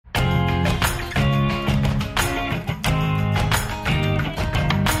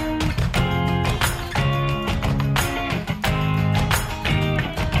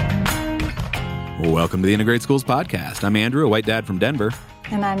Welcome to the Integrate Schools podcast. I'm Andrew, a white dad from Denver.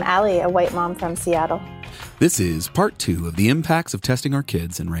 And I'm Allie, a white mom from Seattle. This is part 2 of the impacts of testing our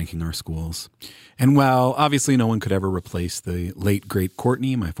kids and ranking our schools. And while obviously no one could ever replace the late, great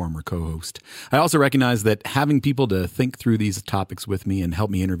Courtney, my former co-host, I also recognize that having people to think through these topics with me and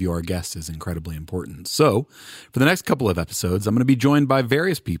help me interview our guests is incredibly important. So for the next couple of episodes, I'm going to be joined by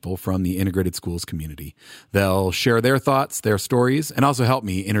various people from the Integrated Schools community. They'll share their thoughts, their stories, and also help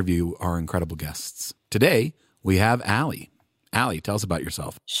me interview our incredible guests. Today, we have Allie. Allie, tell us about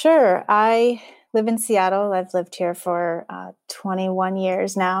yourself. Sure. I live in Seattle. I've lived here for 21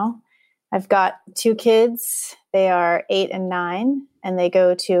 years now. I've got 2 kids. They are 8 and 9, and they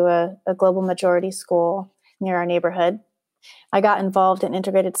go to a global majority school near our neighborhood. I got involved in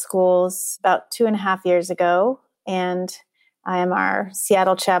integrated schools about 2.5 years ago, and I am our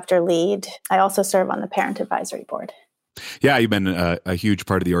Seattle chapter lead. I also serve on the parent advisory board. Yeah, you've been a huge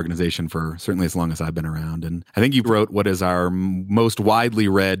part of the organization for certainly as long as I've been around. And I think you wrote what is our most widely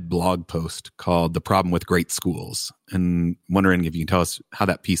read blog post called The Problem with Great Schools. And wondering if you can tell us how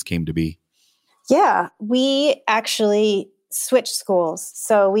that piece came to be. Yeah, we actually switched schools.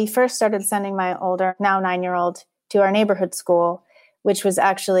 So we first started sending my older, now 9-year-old, to our neighborhood school, which was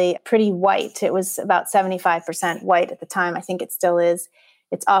actually pretty white. It was about 75% white at the time. I think it still is.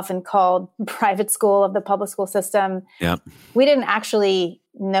 It's often called private school of the public school system. Yep. We didn't actually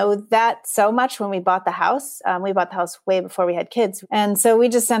know that so much when we bought the house. We bought the house way before we had kids. And so we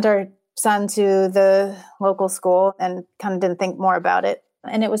just sent our son to the local school and kind of didn't think more about it.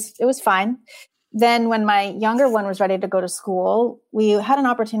 And it was fine. Then when my younger one was ready to go to school, we had an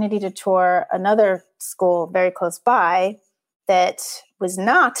opportunity to tour another school very close by that was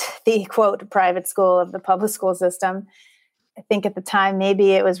not the, quote, private school of the public school system. I think at the time,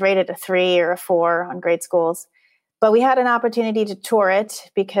 maybe it was rated a 3 or a 4 on grade schools. But we had an opportunity to tour it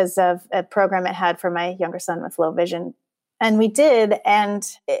because of a program it had for my younger son with low vision. And we did, and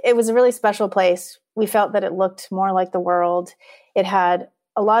it was a really special place. We felt that it looked more like the world. It had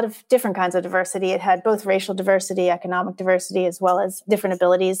a lot of different kinds of diversity. It had both racial diversity, economic diversity, as well as different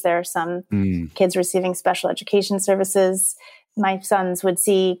abilities. There are some kids receiving special education services. My sons would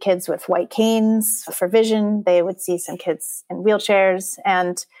see kids with white canes for vision. They would see some kids in wheelchairs.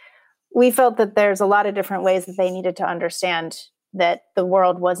 And we felt that there's a lot of different ways that they needed to understand that the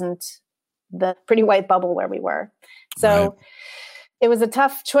world wasn't the pretty white bubble where we were. So It was a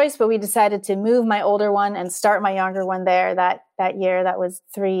tough choice, but we decided to move my older one and start my younger one there that year. That was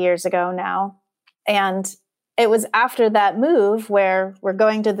 3 years ago now. And it was after that move where we're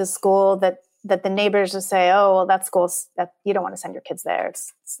going to the school that the neighbors would say, oh, well, that school's that you don't want to send your kids there.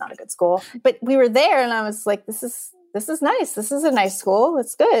 It's not a good school. But we were there and I was like, this is nice. This is a nice school.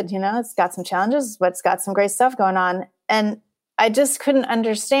 It's good. You know, it's got some challenges, but it's got some great stuff going on. And I just couldn't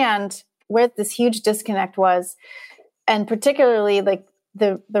understand where this huge disconnect was. And particularly like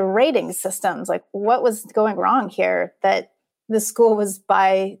the rating systems, like what was going wrong here that the school was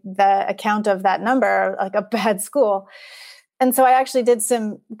by the account of that number, like a bad school. And so I actually did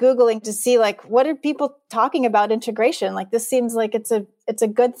some Googling to see like, what are people talking about integration? Like, this seems like it's a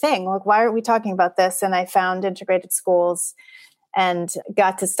good thing. Like, why aren't we talking about this? And I found integrated schools and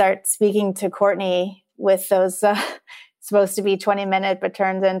got to start speaking to Courtney with those supposed to be 20-minute, but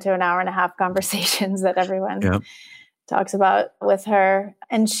turned into an hour-and-a-half conversations that everyone talks about with her.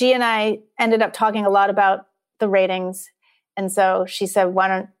 And she and I ended up talking a lot about the ratings. And so she said, why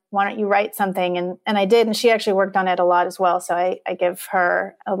don't you write something? And I did. And she actually worked on it a lot as well. So I give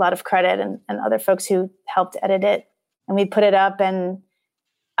her a lot of credit and other folks who helped edit it. And we put it up and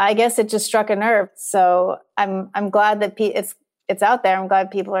I guess it just struck a nerve. So I'm glad that it's out there. I'm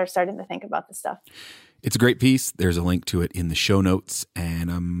glad people are starting to think about this stuff. It's a great piece. There's a link to it in the show notes. And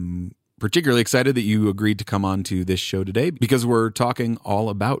I'm particularly excited that you agreed to come on to this show today because we're talking all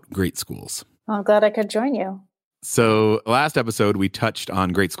about great schools. Well, I'm glad I could join you. So last episode, we touched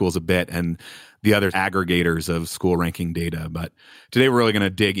on great schools a bit and the other aggregators of school ranking data. But today, we're really going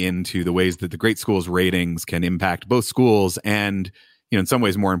to dig into the ways that the great schools ratings can impact both schools and, in some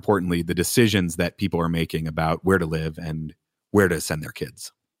ways, more importantly, the decisions that people are making about where to live and where to send their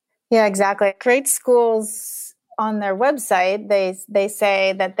kids. Yeah, exactly. Great schools on their website, they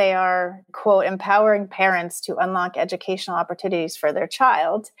say that they are, quote, empowering parents to unlock educational opportunities for their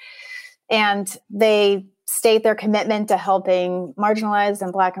child. And they state their commitment to helping marginalized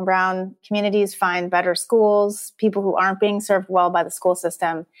and Black and Brown communities find better schools, people who aren't being served well by the school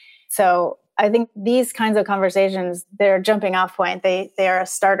system. So I think these kinds of conversations, they're a jumping off point. They are a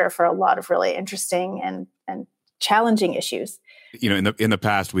starter for a lot of really interesting and challenging issues. In the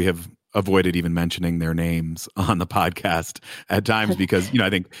past, we have avoided even mentioning their names on the podcast at times because, I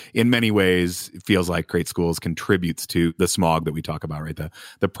think in many ways it feels like Great Schools contributes to the smog that we talk about, right?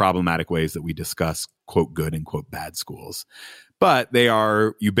 The problematic ways that we discuss quote good and quote bad schools. But they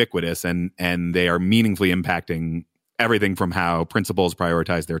are ubiquitous and they are meaningfully impacting everything from how principals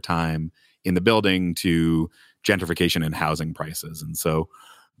prioritize their time in the building to gentrification and housing prices. And so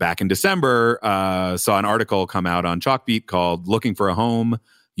back in December, saw an article come out on Chalkbeat called Looking for a Home.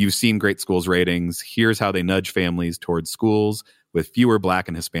 You've seen Great Schools ratings. Here's how they nudge families towards schools with fewer Black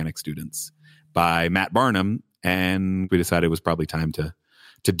and Hispanic students by Matt Barnum. And we decided it was probably time to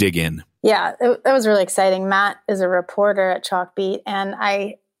dig in. Yeah, that was really exciting. Matt is a reporter at Chalkbeat, and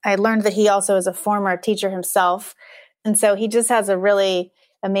I learned that he also is a former teacher himself. And so he just has a really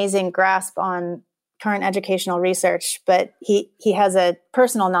amazing grasp on current educational research, but he has a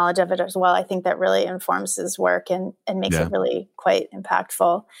personal knowledge of it as well. I think that really informs his work and makes it really quite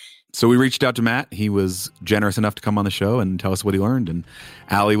impactful. So we reached out to Matt. He was generous enough to come on the show and tell us what he learned. And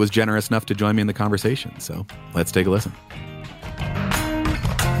Allie was generous enough to join me in the conversation. So let's take a listen.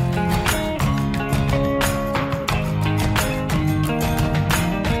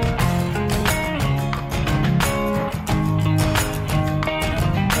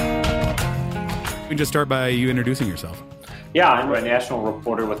 We can just start by you introducing yourself. Yeah, I'm a national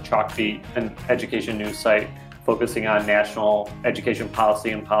reporter with Chalkbeat, an education news site focusing on national education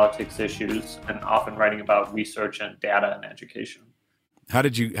policy and politics issues, and often writing about research and data in education.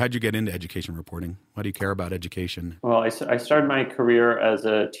 How'd you get into education reporting? Why do you care about education? Well, I started my career as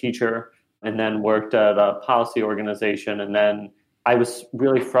a teacher and then worked at a policy organization. And then I was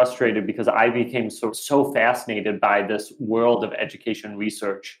really frustrated because I became so fascinated by this world of education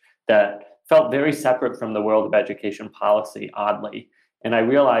research that felt very separate from the world of education policy, oddly. And I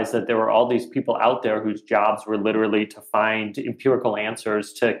realized that there were all these people out there whose jobs were literally to find empirical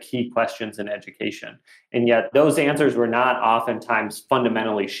answers to key questions in education. And yet those answers were not oftentimes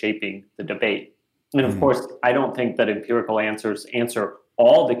fundamentally shaping the debate. And of course, I don't think that empirical answers answer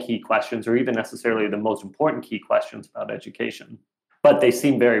all the key questions or even necessarily the most important key questions about education, but they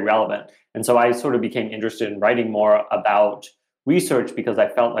seem very relevant. And so I sort of became interested in writing more about research because I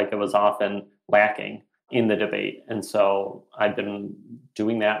felt like it was often lacking in the debate. And so I've been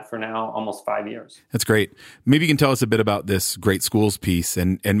doing that for now almost 5 years. That's great. Maybe you can tell us a bit about this Great Schools piece.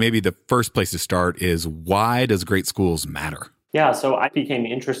 And maybe the first place to start is, why does Great Schools matter? Yeah, so I became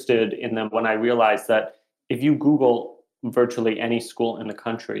interested in them when I realized that if you Google virtually any school in the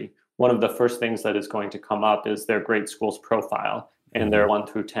country, one of the first things that is going to come up is their Great Schools profile and their 1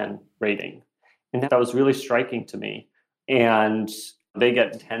 through 10 rating. And that was really striking to me. And they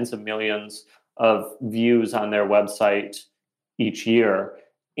get tens of millions of views on their website each year.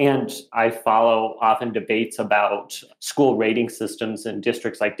 And I follow often debates about school rating systems in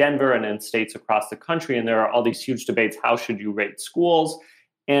districts like Denver and in states across the country. And there are all these huge debates. How should you rate schools?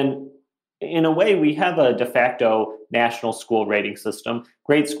 And in a way, we have a de facto national school rating system.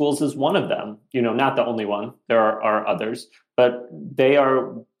 Great Schools is one of them, not the only one. There are others, but they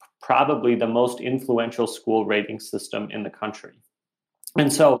are probably the most influential school rating system in the country.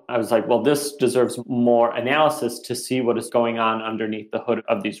 And so I was like, well, this deserves more analysis to see what is going on underneath the hood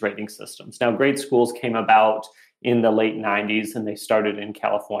of these rating systems. Now, Great Schools came about in the late 90s, and they started in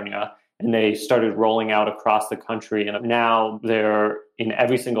California, and they started rolling out across the country. And now they're in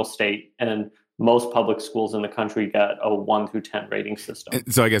every single state, and most public schools in the country get a 1 through 10 rating system.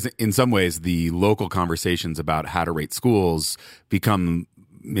 So I guess in some ways, the local conversations about how to rate schools become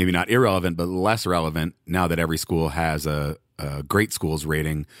maybe not irrelevant, but less relevant now that every school has a Great Schools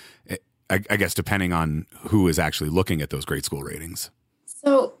rating, I guess, depending on who is actually looking at those Great School ratings.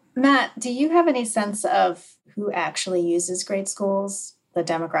 So, Matt, do you have any sense of who actually uses Great Schools, the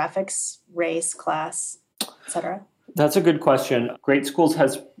demographics, race, class, et cetera? That's a good question. Great Schools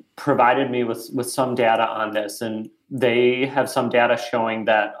has provided me with some data on this, and they have some data showing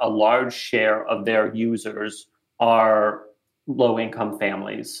that a large share of their users are low-income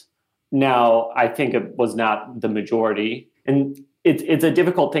families. Now, I think it was not the majority. And it's a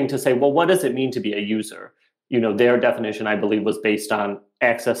difficult thing to say, well, what does it mean to be a user? Their definition, I believe, was based on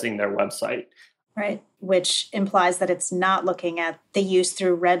accessing their website. Right, which implies that it's not looking at the use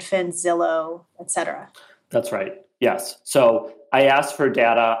through Redfin, Zillow, et cetera. That's right, yes. So I asked for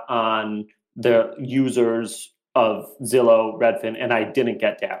data on the users of Zillow, Redfin, and I didn't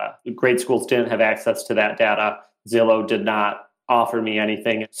get data. Great Schools didn't have access to that data. Zillow did not offer me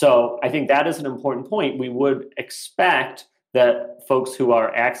anything. So I think that is an important point. We would expect that folks who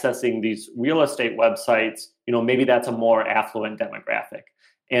are accessing these real estate websites, maybe that's a more affluent demographic.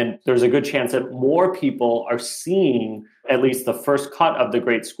 And there's a good chance that more people are seeing at least the first cut of the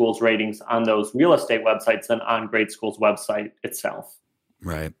Great Schools ratings on those real estate websites than on Great Schools website itself.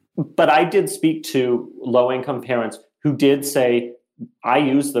 Right. But I did speak to low-income parents who did say, I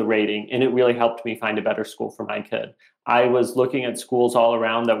used the rating and it really helped me find a better school for my kid. I was looking at schools all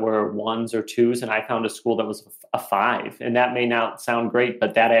around that were 1s or 2s, and I found a school that was a 5. And that may not sound great,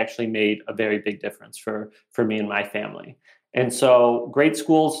 but that actually made a very big difference for me and my family. And so Great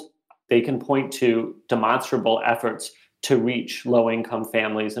Schools, they can point to demonstrable efforts to reach low-income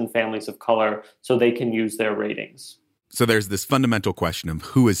families and families of color so they can use their ratings. So there's this fundamental question of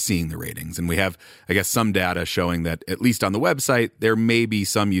who is seeing the ratings. And we have, I guess, some data showing that, at least on the website, there may be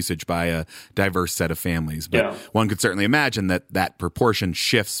some usage by a diverse set of families. But one could certainly imagine that that proportion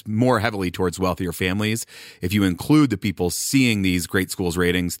shifts more heavily towards wealthier families if you include the people seeing these Great Schools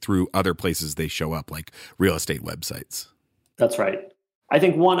ratings through other places they show up, like real estate websites. That's right. I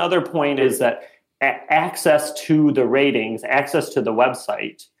think one other point is that access to the ratings, access to the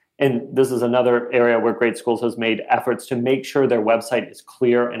website, and this is another area where Great Schools has made efforts to make sure their website is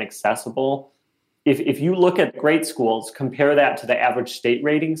clear and accessible. If you look at Great Schools, compare that to the average state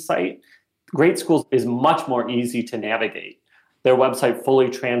rating site, Great Schools is much more easy to navigate. Their website fully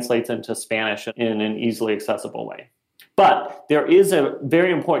translates into Spanish in an easily accessible way. But there is a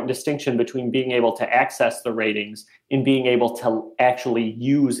very important distinction between being able to access the ratings and being able to actually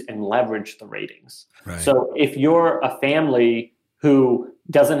use and leverage the ratings. Right. So if you're a family who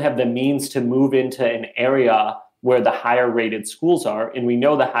doesn't have the means to move into an area where the higher rated schools are, and we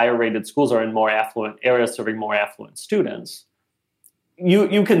know the higher rated schools are in more affluent areas serving more affluent students,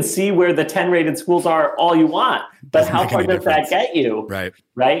 you can see where the 10 rated schools are all you want, but how far does that get you?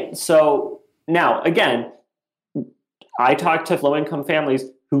 Right. So now, again, I talked to low-income families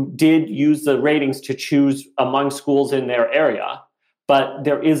who did use the ratings to choose among schools in their area, but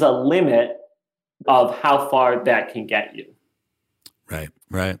there is a limit of how far that can get you.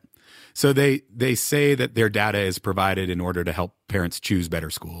 Right. So they say that their data is provided in order to help parents choose better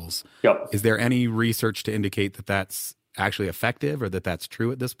schools. Yep. Is there any research to indicate that that's actually effective or that that's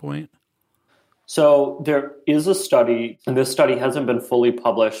true at this point? So there is a study, and this study hasn't been fully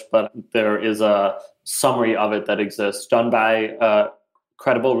published, but there is a summary of it that exists, done by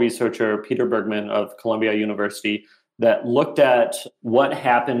credible researcher Peter Bergman of Columbia University, that looked at what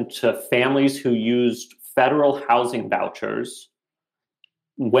happened to families who used federal housing vouchers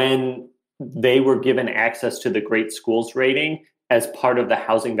when they were given access to the Great Schools rating as part of the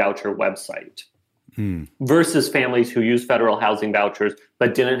housing voucher website versus families who use federal housing vouchers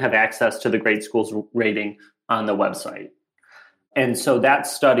but didn't have access to the Great Schools rating on the website. And so that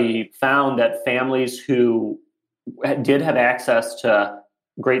study found that families who did have access to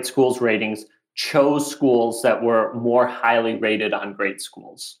Great Schools ratings chose schools that were more highly rated on Great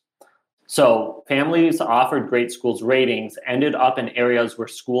Schools. So families offered Great Schools ratings ended up in areas where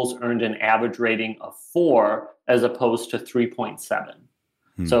schools earned an average rating of 4 as opposed to 3.7.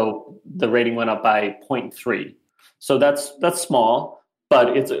 So the rating went up by 0.3. So that's small,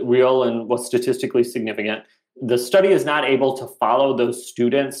 but it's real and was statistically significant. The study is not able to follow those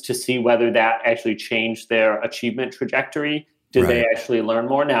students to see whether that actually changed their achievement trajectory. Did they actually learn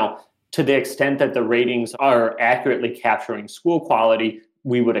more? Now, to the extent that the ratings are accurately capturing school quality,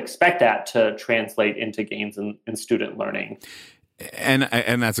 we would expect that to translate into gains in student learning. And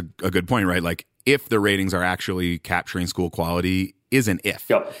that's a good point, right? Like, if the ratings are actually capturing school quality is an if.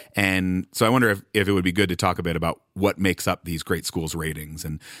 Yep. And so I wonder if it would be good to talk a bit about what makes up these Great Schools ratings.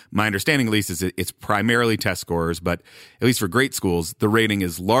 And my understanding, at least, is it's primarily test scores, but at least for Great Schools, the rating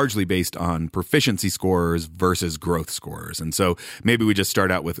is largely based on proficiency scores versus growth scores. And so maybe we just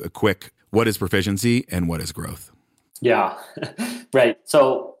start out with a quick, what is proficiency and what is growth? Yeah, right.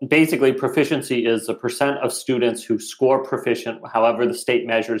 So basically, proficiency is the percent of students who score proficient, however the state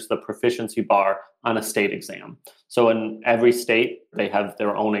measures the proficiency bar on a state exam. So in every state, they have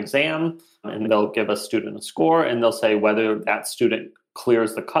their own exam, and they'll give a student a score, and they'll say whether that student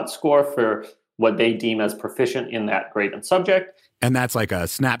clears the cut score for what they deem as proficient in that grade and subject. And that's like a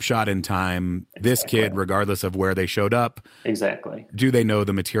snapshot in time. This kid, regardless of where they showed up. Exactly. Do they know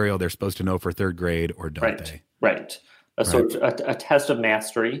the material they're supposed to know for third grade, or don't they? Right. So a test of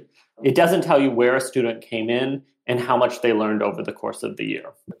mastery. It doesn't tell you where a student came in and how much they learned over the course of the year.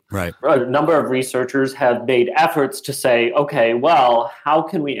 Right. A number of researchers have made efforts to say, okay, well, how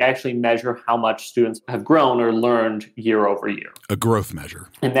can we actually measure how much students have grown or learned year over year? A growth measure.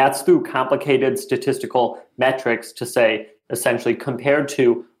 And that's through complicated statistical metrics to say, essentially, compared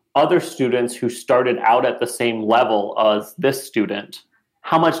to other students who started out at the same level as this student,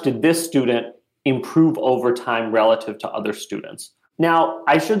 how much did this student improve over time relative to other students? Now,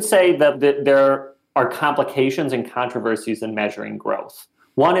 I should say that there are complications and controversies in measuring growth.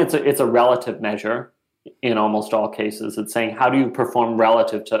 One, it's a relative measure in almost all cases. It's saying, how do you perform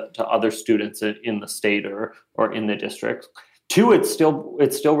relative to other students in the state or in the district? Two, it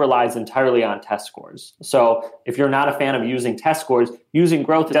still relies entirely on test scores. So if you're not a fan of using test scores, using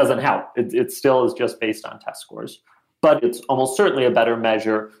growth doesn't help. It still is just based on test scores. But it's almost certainly a better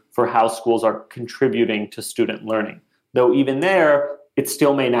measure for how schools are contributing to student learning. Though even there, it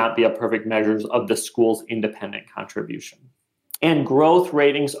still may not be a perfect measure of the school's independent contribution. And growth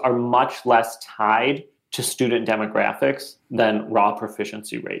ratings are much less tied to student demographics than raw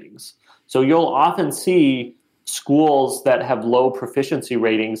proficiency ratings. So you'll often see schools that have low proficiency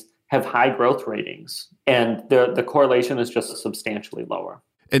ratings have high growth ratings, and the correlation is just substantially lower.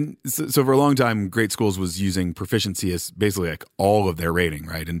 And so for a long time, Great Schools was using proficiency as basically like all of their rating,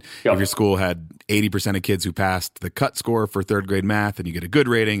 right? And if your school had 80% of kids who passed the cut score for third grade math, then you get a good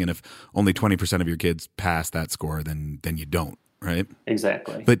rating. And if only 20% of your kids pass that score, then you don't, right?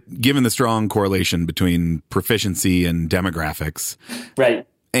 Exactly. But given the strong correlation between proficiency and demographics, right,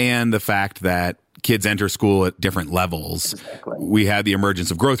 and the fact that kids enter school at different levels, exactly, we had the emergence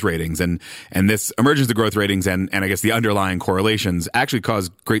of growth ratings. And this emergence of growth ratings and I guess the underlying correlations actually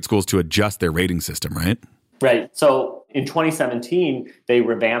caused Great Schools to adjust their rating system, right? Right. So in 2017, they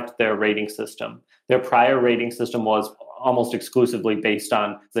revamped their rating system. Their prior rating system was almost exclusively based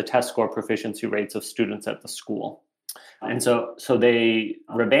on the test score proficiency rates of students at the school. And so they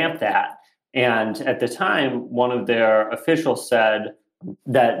revamped that. And at the time, one of their officials said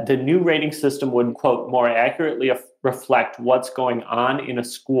that the new rating system would, quote, more accurately reflect what's going on in a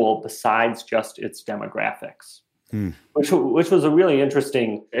school besides just its demographics, which was a really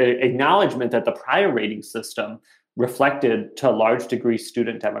interesting acknowledgement that the prior rating system reflected to a large degree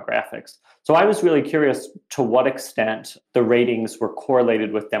student demographics. So I was really curious to what extent the ratings were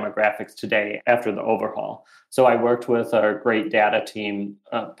correlated with demographics today after the overhaul. So I worked with our great data team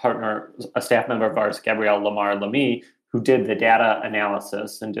partner, a staff member of ours, Gabrielle Lamar-Lamy, who did the data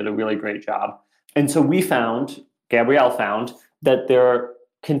analysis and did a really great job. And so Gabrielle found that there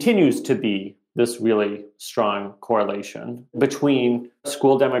continues to be this really strong correlation between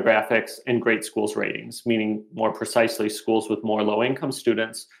school demographics and Great Schools ratings, meaning more precisely schools with more low-income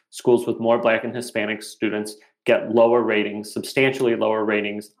students, schools with more Black and Hispanic students get lower ratings, substantially lower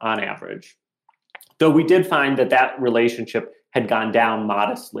ratings on average. Though we did find that relationship had gone down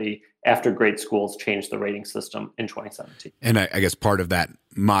modestly after Great Schools changed the rating system in 2017. And I guess part of that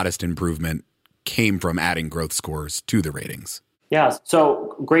modest improvement came from adding growth scores to the ratings. Yeah,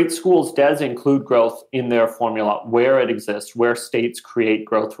 so Great Schools does include growth in their formula where it exists, where states create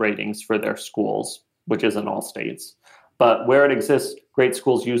growth ratings for their schools, which isn't all states. But where it exists, Great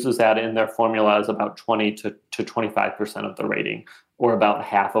Schools uses that in their formula as about 20 to 25% of the rating, or about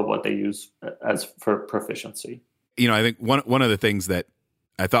half of what they use as for proficiency. You know, I think one of the things that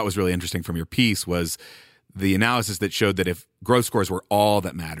I thought was really interesting from your piece was the analysis that showed that if growth scores were all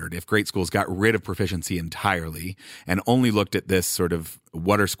that mattered, if Great Schools got rid of proficiency entirely and only looked at this sort of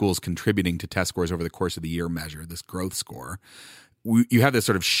what are schools contributing to test scores over the course of the year measure, this growth score, you have this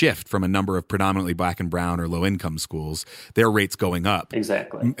sort of shift from a number of predominantly Black and brown or low income schools, their rates going up.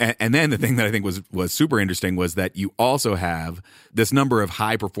 Exactly. And then the thing that I think was super interesting was that you also have this number of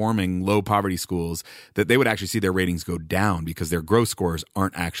high performing low poverty schools that they would actually see their ratings go down because their growth scores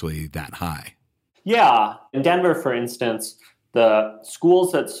aren't actually that high. Yeah. In Denver, for instance, the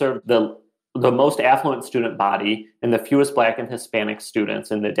schools that serve the most affluent student body and the fewest Black and Hispanic students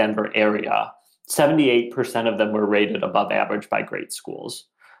in the Denver area, 78% of them were rated above average by Great Schools.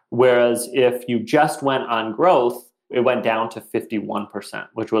 Whereas if you just went on growth, it went down to 51%,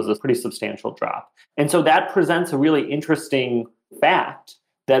 which was a pretty substantial drop. And so that presents a really interesting fact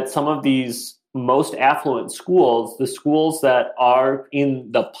that some of these most affluent schools, the schools that are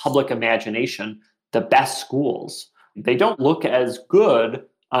in the public imagination, the best schools, they don't look as good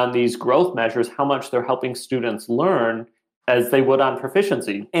on these growth measures, how much they're helping students learn as they would on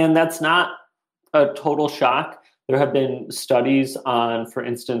proficiency. And that's not a total shock. There have been studies on, for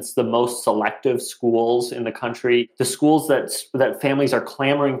instance, the most selective schools in the country, the schools that families are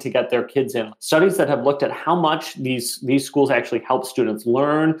clamoring to get their kids in. Studies that have looked at how much these schools actually help students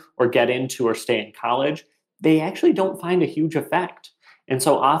learn or get into or stay in college. They actually don't find a huge effect. And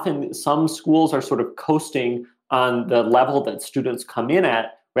so often some schools are sort of coasting on the level that students come in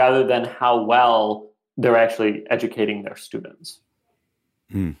at rather than how well they're actually educating their students.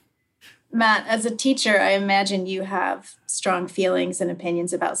 Matt, as a teacher, I imagine you have strong feelings and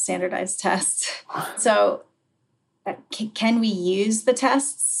opinions about standardized tests. So can we use the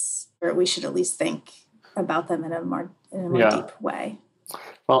tests, or we should at least think about them in a more deep way?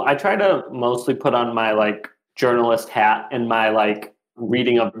 Well, I try to mostly put on my journalist hat and my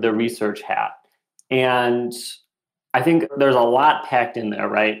reading of the research hat. And I think there's a lot packed in there,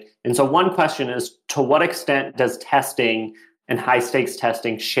 right? And so one question is, to what extent does testing and high stakes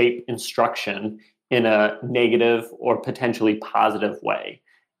testing shape instruction in a negative or potentially positive way?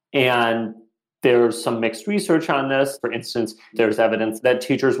 And there's some mixed research on this. For instance, there's evidence that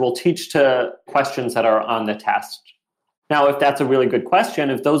teachers will teach to questions that are on the test. Now, if that's a really good question,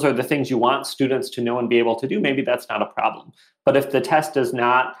 if those are the things you want students to know and be able to do, maybe that's not a problem. But if the test does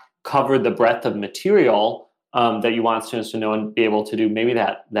not cover the breadth of material that you want students to know and be able to do, maybe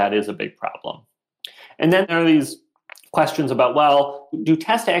that is a big problem. And then there are these questions about, well, do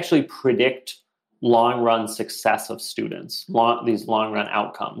tests actually predict long-run success of students, these long-run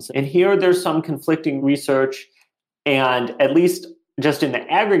outcomes? And here there's some conflicting research, and at least just in the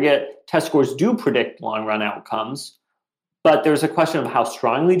aggregate, test scores do predict long-run outcomes. But there's a question of how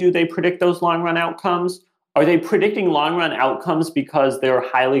strongly do they predict those long-run outcomes? Are they predicting long-run outcomes because they're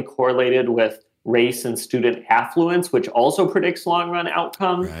highly correlated with race and student affluence, which also predicts long-run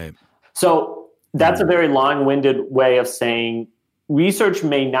outcomes? Right. So that's a very long-winded way of saying research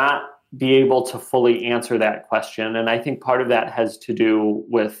may not be able to fully answer that question. And I think part of that has to do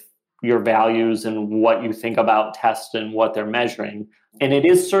with your values and what you think about tests and what they're measuring. And it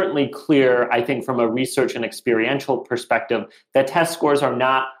is certainly clear, I think, from a research and experiential perspective, that test scores are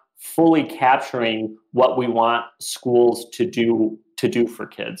not fully capturing what we want schools to do for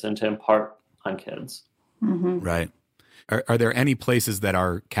kids and to impart on kids. Mm-hmm. Right. Are there any places that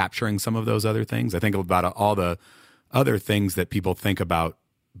are capturing some of those other things? I think about all the other things that people think about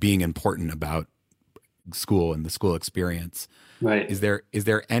being important about school and the school experience. Right. Is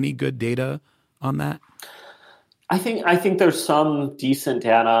there any good data on that? I think there's some decent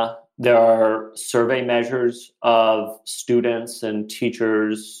data. There are survey measures of students and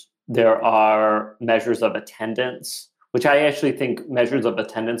teachers. There are measures of attendance, which I actually think measures of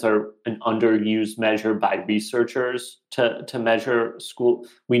attendance are an underused measure by researchers to measure school.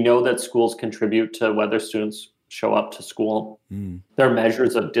 We know that schools contribute to whether students show up to school. There are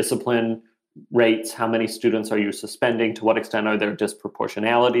measures of discipline rates. How many students are you suspending? To what extent are there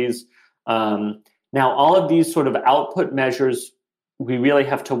disproportionalities? Now, all of these sort of output measures, we really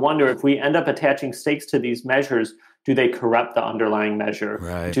have to wonder if we end up attaching stakes to these measures, do they corrupt the underlying measure?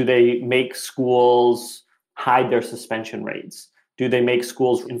 Right. Do they make schools hide their suspension rates? Do they make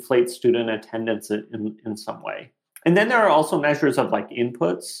schools inflate student attendance in some way? And then there are also measures of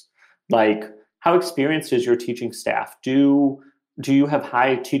inputs, like how experienced is your teaching staff? Do you have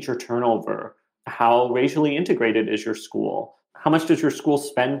high teacher turnover? How racially integrated is your school? How much does your school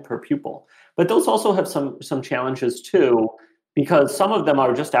spend per pupil? But those also have some challenges too, because some of them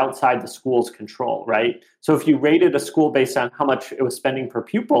are just outside the school's control, right? So if you rated a school based on how much it was spending per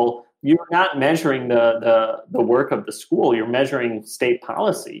pupil, you're not measuring the work of the school, you're measuring state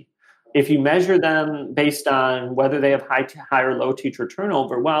policy. If you measure them based on whether they have high or low teacher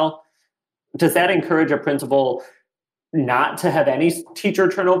turnover, well, does that encourage a principal not to have any teacher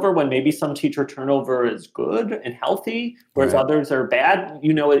turnover when maybe some teacher turnover is good and healthy, whereas others are bad?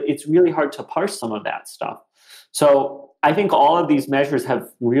 It's really hard to parse some of that stuff. So I think all of these measures have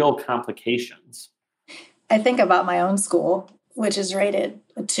real complications. I think about my own school, which is rated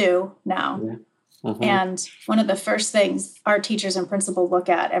a 2 now. Mm-hmm. And one of the first things our teachers and principal look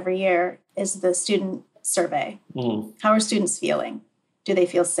at every year is the student survey. How are students feeling? Do they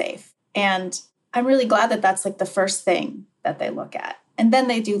feel safe? And I'm really glad that that's the first thing that they look at. And then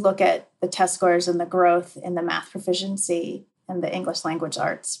they do look at the test scores and the growth in the math proficiency and the English language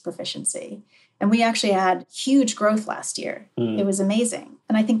arts proficiency. And we actually had huge growth last year. It was amazing.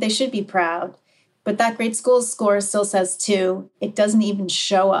 And I think they should be proud. But that Great Schools score still says 2. It doesn't even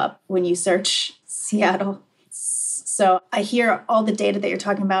show up when you search Seattle. So I hear all the data that you're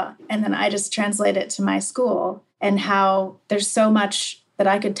talking about, and then I just translate it to my school and how there's so much that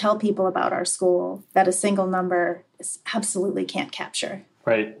I could tell people about our school that a single number absolutely can't capture.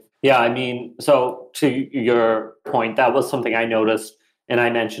 Right. Yeah, so to your point, that was something I noticed and I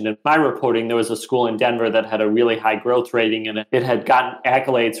mentioned in my reporting. There was a school in Denver that had a really high growth rating, and it had gotten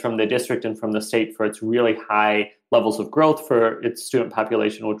accolades from the district and from the state for its really high levels of growth for its student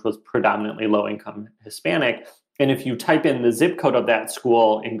population, which was predominantly low-income Hispanic. And if you type in the zip code of that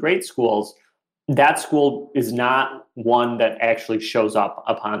school in Great Schools, that school is not one that actually shows up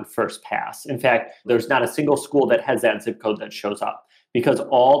upon first pass. In fact, there's not a single school that has that zip code that shows up, because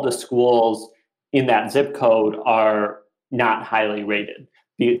all the schools in that zip code are not highly rated.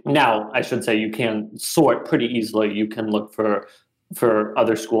 Now, I should say you can sort pretty easily. You can look for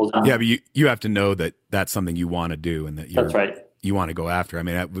other schools. Yeah, but you have to know that that's something you want to do, and that you're, that's right. you want to go after. I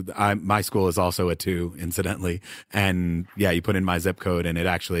mean, my school is also a 2, incidentally. And yeah, you put in my zip code and it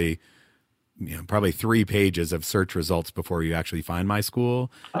actually, probably 3 pages of search results before you actually find my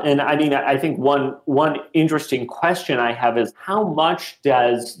school. And I mean, I think one interesting question I have is how much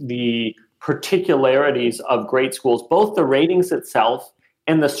does the particularities of great schools, both the ratings itself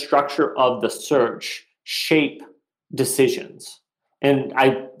and the structure of the search, shape decisions? And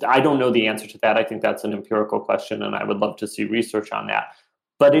I don't know the answer to that. I think that's an empirical question, and I would love to see research on that.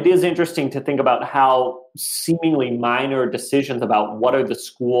 But it is interesting to think about how seemingly minor decisions about what are the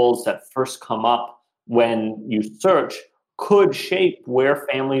schools that first come up when you search could shape where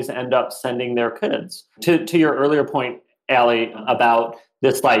families end up sending their kids. To your earlier point, Allie, about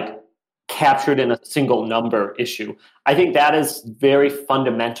this captured in a single number issue, I think that is very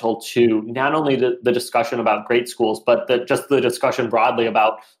fundamental to not only the discussion about great schools, but just the discussion broadly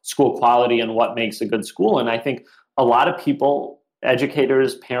about school quality and what makes a good school. And I think a lot of people,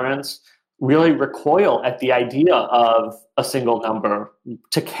 educators, parents, really recoil at the idea of a single number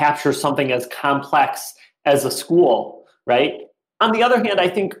to capture something as complex as a school, right? On the other hand, I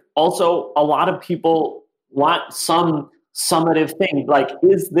think also a lot of people want some summative thing, like,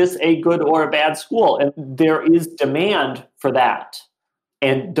 is this a good or a bad school? And there is demand for that.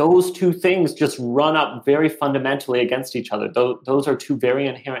 And those two things just run up very fundamentally against each other. Those are two very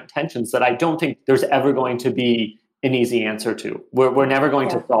inherent tensions that I don't think there's ever going to be an easy answer to. We're never going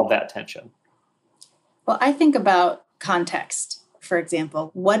to solve that tension. Well, I think about context, for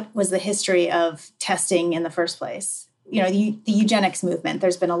example. What was the history of testing in the first place? The eugenics movement,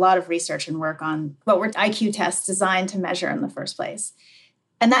 there's been a lot of research and work on what were IQ tests designed to measure in the first place.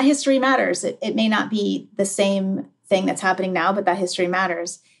 And that history matters. It may not be the same thing that's happening now, but that history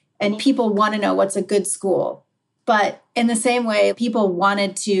matters. And people want to know what's a good school. But in the same way, people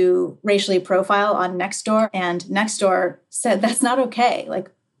wanted to racially profile on Nextdoor, and Nextdoor said that's not okay.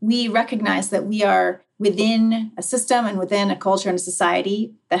 We recognize that we are within a system and within a culture and a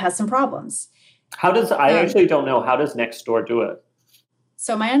society that has some problems. I actually don't know, how does Nextdoor do it?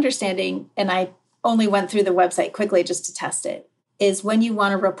 So my understanding, and I only went through the website quickly just to test it, is when you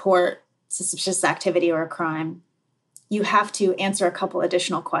want to report suspicious activity or a crime, you have to answer a couple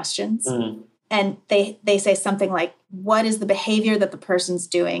additional questions. Mm. And they say something like, what is the behavior that the person's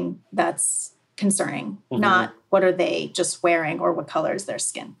doing that's concerning? Mm-hmm. Not what are they just wearing or what color is their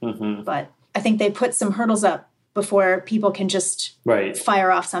skin. Mm-hmm. But I think they put some hurdles up before people can just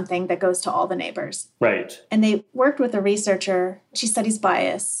fire off something that goes to all the neighbors. Right. And they worked with a researcher. She studies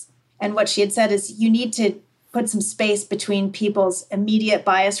bias. And what she had said is you need to put some space between people's immediate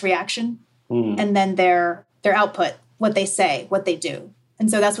bias reaction and then their output, what they say, what they do. And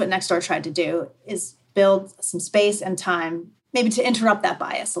so that's what Nextdoor tried to do, is build some space and time, maybe to interrupt that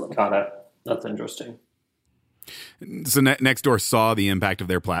bias a little bit. Got it. That's interesting. So Nextdoor saw the impact of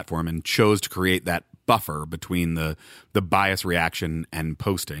their platform and chose to create that buffer between the bias reaction and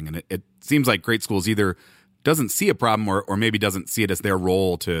posting. And it seems like Great Schools either doesn't see a problem or maybe doesn't see it as their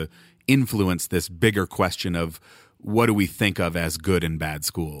role to influence this bigger question of what do we think of as good and bad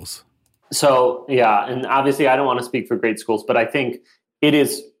schools. So, yeah, and obviously I don't want to speak for Great Schools, but I think it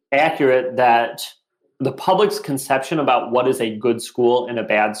is accurate that the public's conception about what is a good school and a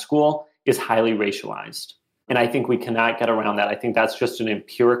bad school is highly racialized. And I think we cannot get around that. I think that's just an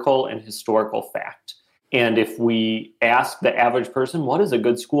empirical and historical fact. And if we ask the average person, what is a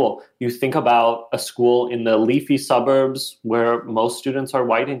good school? You think about a school in the leafy suburbs where most students are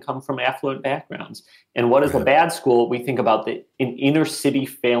white and come from affluent backgrounds. And what is a bad school? We think about an inner city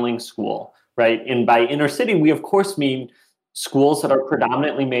failing school, right? And by inner city, we of course mean schools that are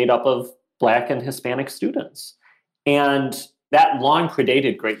predominantly made up of Black and Hispanic students. And that long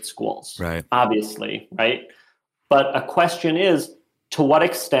predated great schools, obviously, right? But a question is, to what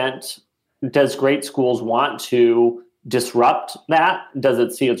extent does Great Schools want to disrupt that? Does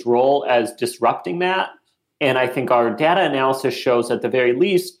it see its role as disrupting that? And I think our data analysis shows, at the very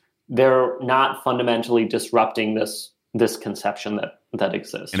least, they're not fundamentally disrupting this conception that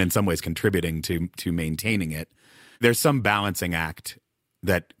exists. And in some ways contributing to maintaining it. There's some balancing act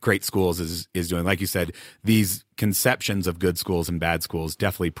that Great Schools is doing. Like you said, these conceptions of good schools and bad schools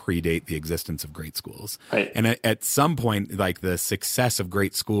definitely predate the existence of Great Schools. Right. And at some point, like the success of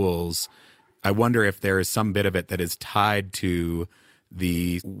Great Schools, I wonder if there is some bit of it that is tied to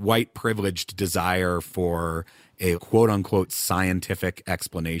the white privileged desire for a quote unquote scientific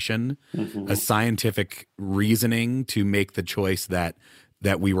explanation, a scientific reasoning to make the choice that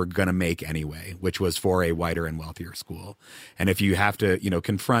that we were going to make anyway, which was for a whiter and wealthier school. And if you have to,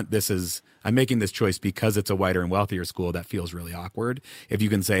 confront this as I'm making this choice because it's a whiter and wealthier school, that feels really awkward. If you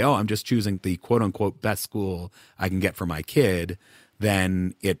can say, oh, I'm just choosing the quote unquote best school I can get for my kid,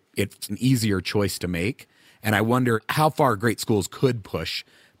 then it's an easier choice to make. And I wonder how far great schools could push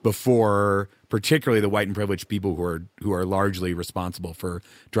before particularly the white and privileged people who are largely responsible for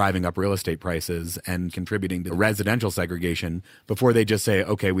driving up real estate prices and contributing to residential segregation, before they just say,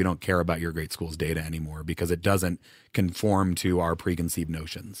 okay, we don't care about your great school's data anymore because it doesn't conform to our preconceived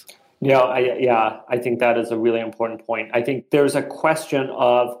notions. I think that is a really important point. I think there's a question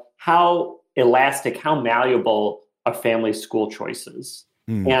of how elastic, how malleable are family school choices?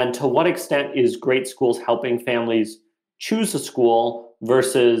 And to what extent is great schools helping families choose a school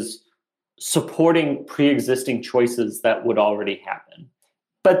versus supporting pre-existing choices that would already happen?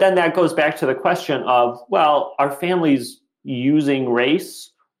 But then that goes back to the question of, well, are families using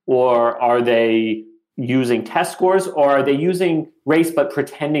race, or are they using test scores, or are they using race but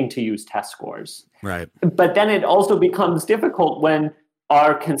pretending to use test scores? Right. But then it also becomes difficult when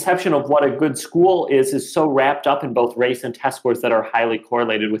our conception of what a good school is so wrapped up in both race and test scores that are highly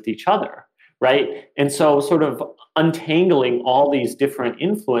correlated with each other, right? And so sort of untangling all these different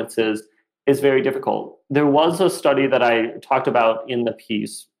influences is very difficult. There was a study that I talked about in the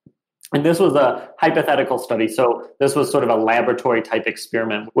piece, and this was a hypothetical study. So this was sort of a laboratory type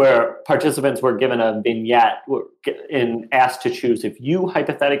experiment where participants were given a vignette and asked to choose, if you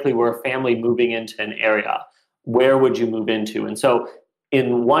hypothetically were a family moving into an area, where would you move into? And so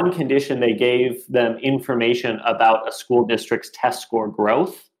in one condition, they gave them information about a school district's test score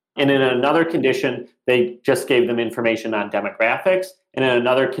growth. And in another condition, they just gave them information on demographics. And in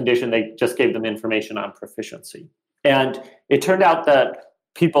another condition, they just gave them information on proficiency. And it turned out that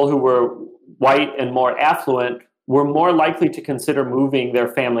people who were white and more affluent were more likely to consider moving their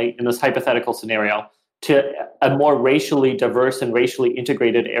family in this hypothetical scenario to a more racially diverse and racially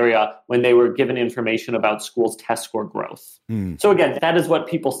integrated area when they were given information about schools' test score growth. So again, that is what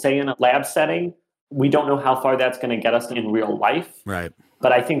people say in a lab setting. We don't know how far that's going to get us in real life. Right.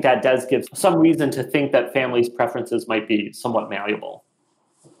 But I think that does give some reason to think that families' preferences might be somewhat malleable.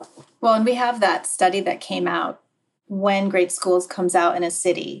 Well, and we have that study that came out when great schools comes out in a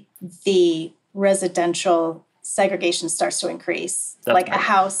city, the residential segregation starts to increase. That's like right. A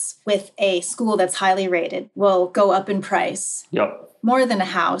house with a school that's highly rated will go up in price more than a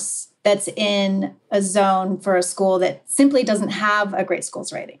house that's in a zone for a school that simply doesn't have a great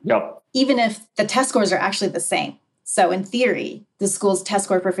schools rating. Even if the test scores are actually the same. So in theory, the school's test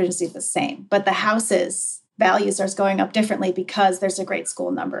score proficiency is the same, but the house's value starts going up differently because there's a great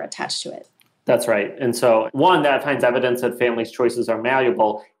school number attached to it. That's right. And so one, that finds evidence that families' choices are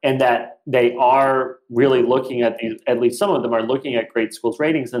malleable and that they are really looking at these, at least some of them are looking at great schools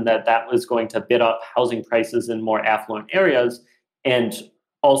ratings, and that was going to bid up housing prices in more affluent areas and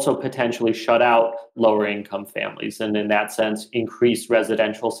also potentially shut out lower income families. And in that sense, increase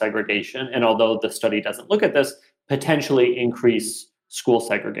residential segregation. And although the study doesn't look at this, potentially increase school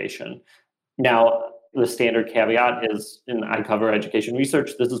segregation. Now, the standard caveat is, and I cover education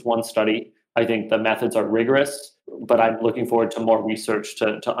research, this is one study. I think the methods are rigorous, but I'm looking forward to more research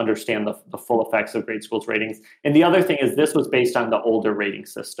to understand the full effects of great schools ratings. And the other thing is, this was based on the older rating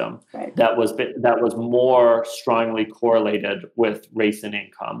system that was more strongly correlated with race and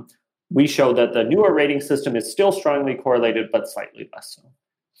income. We show that the newer rating system is still strongly correlated, but slightly less so.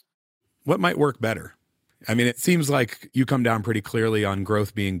 What might work better? I mean, it seems like you come down pretty clearly on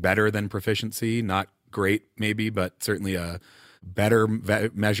growth being better than proficiency, not great maybe, but certainly a better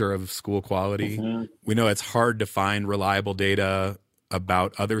measure of school quality. Mm-hmm. We know it's hard to find reliable data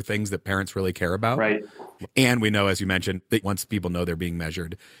about other things that parents really care about. Right. And we know, as you mentioned, that once people know they're being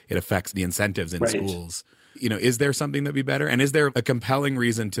measured, it affects the incentives in schools. You know, is there something that'd be better? And is there a compelling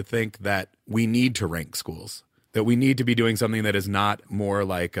reason to think that we need to rank schools? That we need to be doing something that is not more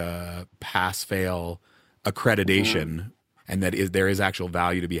like a pass-fail accreditation, and that there is actual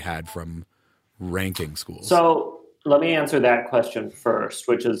value to be had from ranking schools? So let me answer that question first,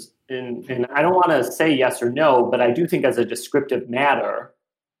 which is, and I don't want to say yes or no, but I do think as a descriptive matter,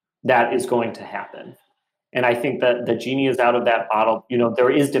 that is going to happen. And I think that the genie is out of that bottle. You know, there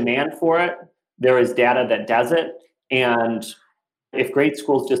is demand for it. There is data that does it. And if great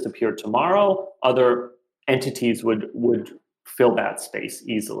schools disappeared tomorrow, other entities would fill that space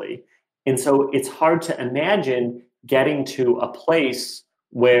easily. And so it's hard to imagine getting to a place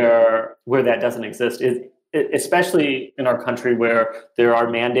where that doesn't exist. Especially in our country where there are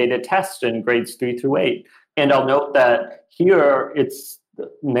mandated tests in grades 3 through 8. And I'll note that here it's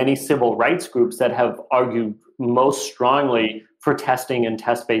many civil rights groups that have argued most strongly for testing and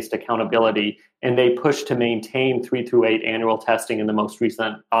test-based accountability, and they push to maintain 3 through 8 annual testing in the most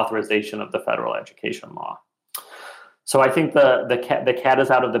recent authorization of the federal education law. So I think the cat is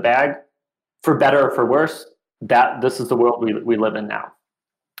out of the bag, for better or for worse. This is the world we live in now.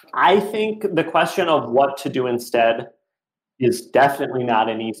 I think the question of what to do instead is definitely not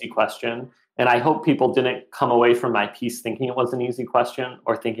an easy question. And I hope people didn't come away from my piece thinking it was an easy question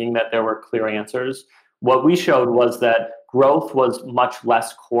or thinking that there were clear answers. What we showed was that growth was much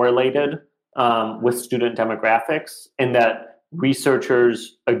less correlated with student demographics, and that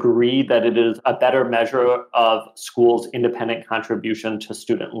researchers agree that it is a better measure of schools' independent contribution to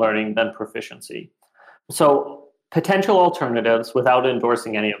student learning than proficiency. So potential alternatives, without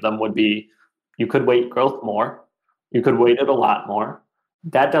endorsing any of them, would be you could weight growth more, you could weight it a lot more.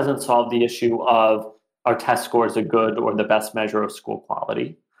 That doesn't solve the issue of are test scores a good or the best measure of school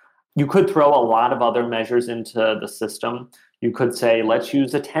quality. You could throw a lot of other measures into the system. You could say, let's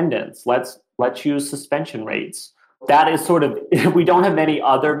use attendance, let's use suspension rates. That is sort of, we don't have many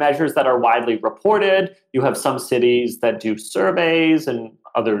other measures that are widely reported. You have some cities that do surveys and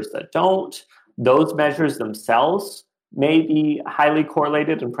others that don't. Those measures themselves may be highly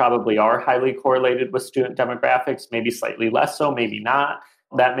correlated and probably are highly correlated with student demographics, maybe slightly less so, maybe not.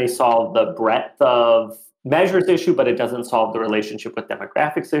 That may solve the breadth of measures issue, but it doesn't solve the relationship with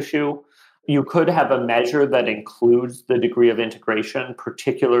demographics issue. You could have a measure that includes the degree of integration,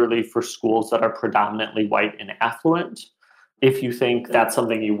 particularly for schools that are predominantly white and affluent. If you think that's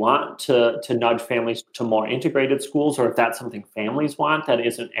something you want to nudge families to more integrated schools, or if that's something families want that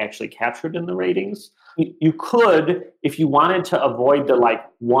isn't actually captured in the ratings, you could, if you wanted to avoid the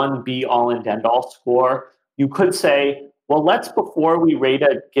one be all and end all score, you could say, well, let's, before we rate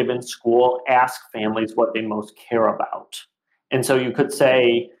a given school, ask families what they most care about. And so you could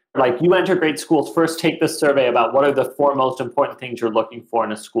say, you enter great schools, first take this survey about what are the 4 most important things you're looking for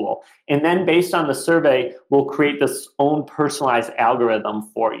in a school. And then based on the survey, we'll create this own personalized algorithm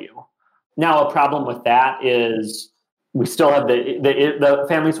for you. Now, a problem with that is we still have the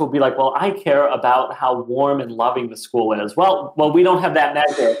families will be like, well, I care about how warm and loving the school is. Well, we don't have that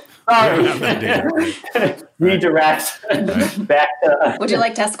measure. Sorry. Redirect back to... Would you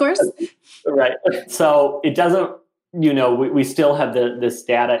like test scores? Right. So it doesn't, we still have this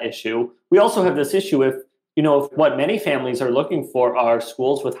data issue. We also have this issue if what many families are looking for are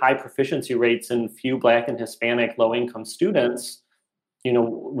schools with high proficiency rates and few Black and Hispanic low-income students,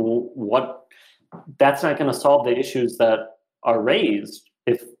 that's not going to solve the issues that are raised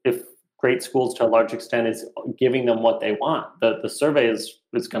if great schools to a large extent is giving them what they want. The survey is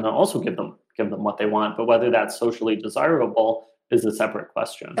going to also give them what they want, but whether that's socially desirable is a separate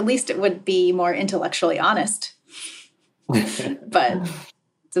question. At least it would be more intellectually honest. But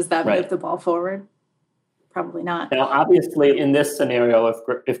does that move the ball forward? Probably not. Now, obviously, in this scenario,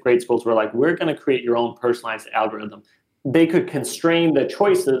 if grade schools were like, we're going to create your own personalized algorithm, they could constrain the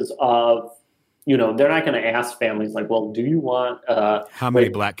choices of, they're not going to ask families like, well, do you want... how many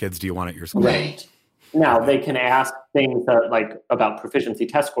Black kids do you want at your school? Right. Now, they can ask things that, about proficiency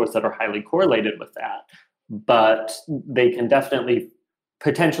test scores that are highly correlated with that. But they can definitely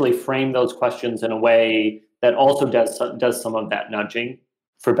potentially frame those questions in a way that also does some of that nudging,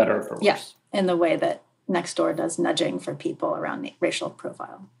 for better or for worse. Yeah, in the way that Nextdoor does nudging for people around the racial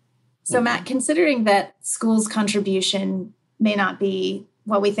profile. So, Matt, considering that schools' contribution may not be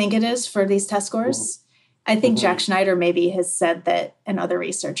what we think it is for these test scores, I think Jack Schneider maybe has said that, and other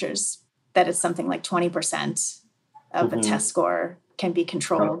researchers, that it's something like 20% of a test score can be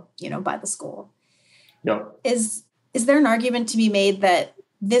controlled, by the school. Yeah. Is there an argument to be made that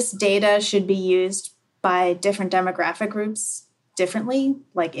this data should be used by different demographic groups differently?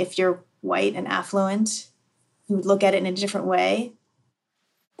 Like if you're white and affluent, you would look at it in a different way?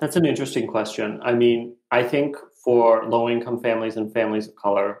 That's an interesting question. I mean, I think for low-income families and families of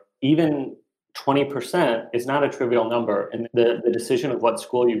color, even 20% is not a trivial number. And the decision of what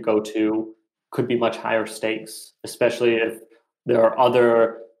school you go to could be much higher stakes, especially if there are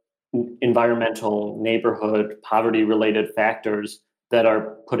other environmental, neighborhood, poverty-related factors that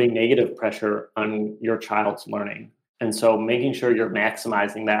are putting negative pressure on your child's learning. And so making sure you're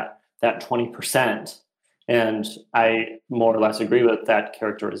maximizing that 20%. And I more or less agree with that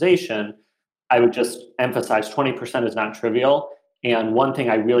characterization. I would just emphasize 20% is not trivial. And one thing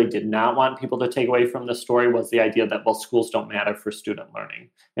I really did not want people to take away from this story was the idea that, well, schools don't matter for student learning.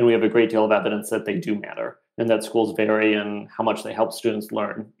 And we have a great deal of evidence that they do matter, and that schools vary in how much they help students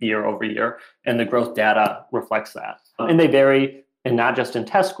learn year over year. And the growth data reflects that. And they vary, and not just in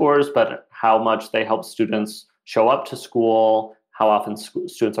test scores, but how much they help students show up to school, how often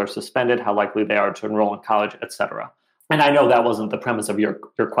students are suspended, how likely they are to enroll in college, et cetera. And I know that wasn't the premise of your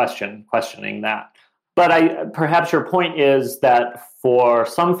questioning that. But perhaps your point is that for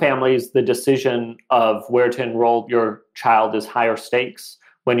some families, the decision of where to enroll your child is higher stakes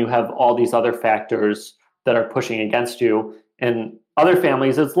when you have all these other factors that are pushing against you. And other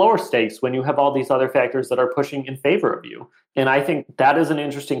families, it's lower stakes when you have all these other factors that are pushing in favor of you. And I think that is an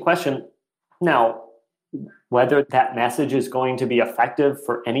interesting question. Now, whether that message is going to be effective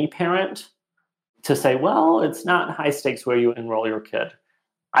for any parent to say, well, it's not high stakes where you enroll your kid,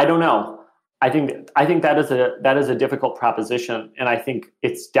 I don't know. I think that is a difficult proposition, and I think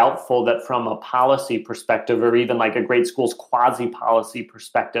it's doubtful that from a policy perspective, or even like a great schools quasi policy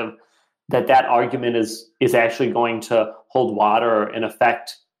perspective, that argument is actually going to hold water and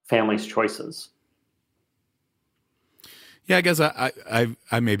affect families' choices. Yeah, I guess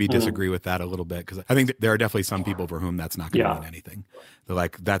I maybe disagree with that a little bit, because I think that there are definitely some people for whom that's not going to mean anything. They're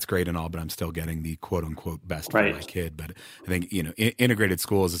like, that's great and all, but I'm still getting the quote unquote best for my kid. But I think, integrated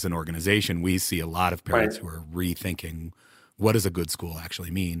schools as an organization, we see a lot of parents who are rethinking, what does a good school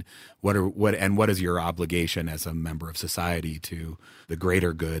actually mean? What is your obligation as a member of society to the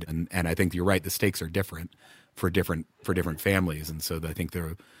greater good? And I think you're right, the stakes are different for different families. And so I think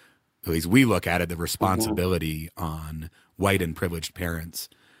at least we look at it, the responsibility on white and privileged parents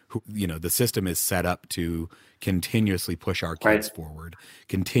who, the system is set up to continuously push our kids forward,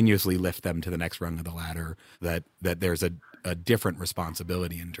 continuously lift them to the next rung of the ladder, that there's a different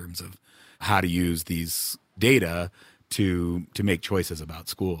responsibility in terms of how to use these data to make choices about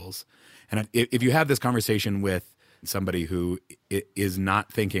schools. And if you have this conversation with somebody who is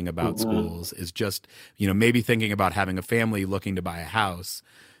not thinking about schools, is just, maybe thinking about having a family looking to buy a house,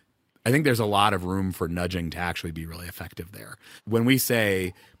 I think there's a lot of room for nudging to actually be really effective there. When we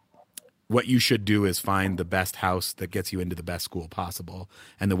say what you should do is find the best house that gets you into the best school possible,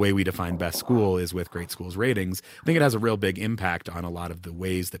 and the way we define best school is with Great Schools Ratings, I think it has a real big impact on a lot of the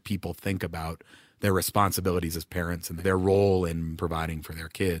ways that people think about their responsibilities as parents and their role in providing for their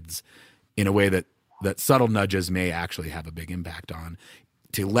kids in a way that subtle nudges may actually have a big impact on,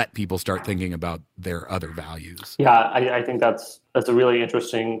 to let people start thinking about their other values. Yeah, I think that's a really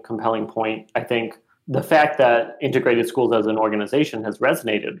interesting, compelling point. I think the fact that integrated schools as an organization has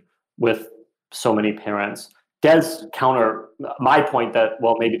resonated with so many parents does counter my point that,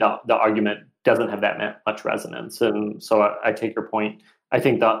 well, maybe the argument doesn't have that much resonance. And so I take your point. I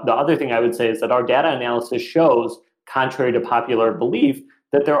think the other thing I would say is that our data analysis shows, contrary to popular belief,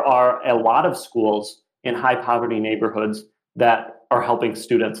 that there are a lot of schools in high poverty neighborhoods that are helping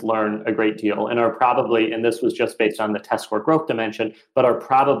students learn a great deal and are probably, and this was just based on the test score growth dimension, but are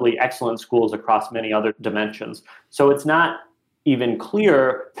probably excellent schools across many other dimensions. So it's not even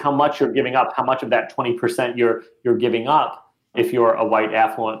clear how much you're giving up, how much of that 20% you're giving up if you're a white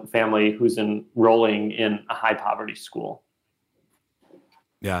affluent family who's enrolling in a high poverty school.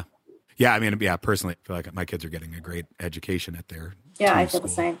 Yeah. Yeah. I mean, personally, I feel like my kids are getting a great education at their I feel the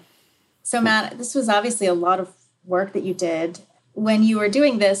same. So Matt, this was obviously a lot of work that you did. When you were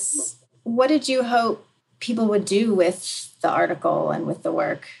doing this, what did you hope people would do with the article and with the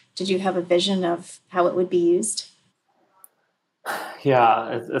work? Did you have a vision of how it would be used?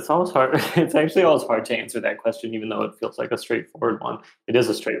 Yeah, it's always hard. It's actually always hard to answer that question, even though it feels like a straightforward one. It is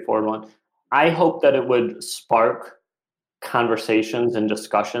a straightforward one. I hope that it would spark conversations and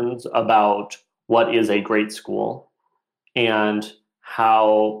discussions about what is a great school and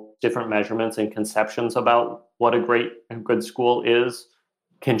how different measurements and conceptions about what a good school is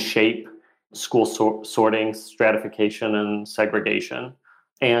can shape school sorting, stratification, and segregation,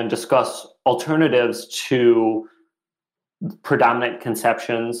 and discuss alternatives to predominant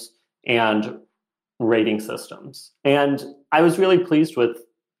conceptions and rating systems. And I was really pleased with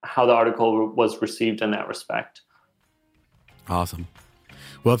how the article was received in that respect. Awesome.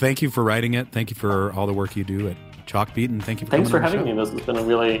 Well, thank you for writing it. Thank you for all the work you do at Chalkbeat, and thank you for Thanks for coming on having me. This has been a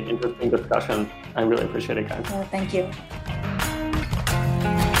really interesting discussion. I really appreciate it, guys. Well, thank you.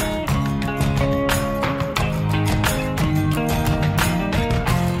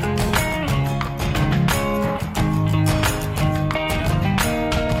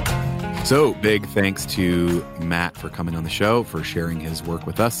 So big thanks to Matt for coming on the show, for sharing his work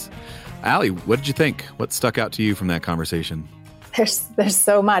with us. Allie, what did you think? What stuck out to you from that conversation? There's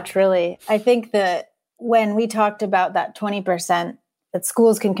so much, really. I think that when we talked about that 20% that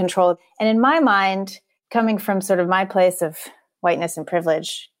schools can control, and in my mind, coming from sort of my place of whiteness and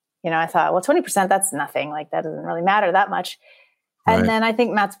privilege, I thought, well, 20%, that's nothing. Like, that doesn't really matter that much. Right. And then I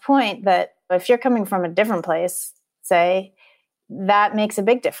think Matt's point that if you're coming from a different place, say, that makes a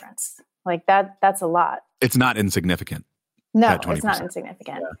big difference. Like that's a lot. It's not insignificant. No, it's not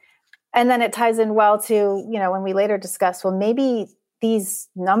insignificant. And then it ties in well to, when we later discuss, well, maybe these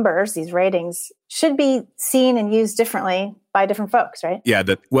numbers, these ratings should be seen and used differently by different folks, right? Yeah,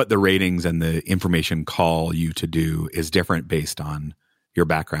 what the ratings and the information call you to do is different based on your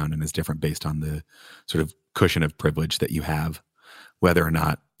background and is different based on the sort of cushion of privilege that you have, whether or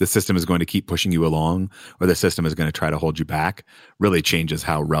not the system is going to keep pushing you along or the system is going to try to hold you back really changes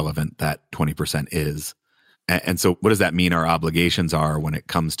how relevant that 20% is. And so what does that mean our obligations are when it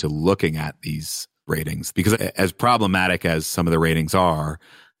comes to looking at these ratings? Because as problematic as some of the ratings are,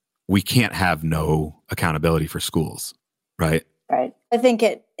 we can't have no accountability for schools, right? Right. I think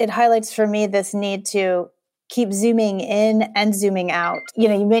it highlights for me this need to keep zooming in and zooming out.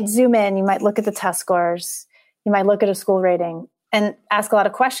 You might zoom in, you might look at the test scores, you might look at a school rating and ask a lot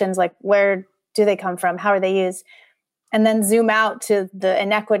of questions like, where do they come from? How are they used? And then zoom out to the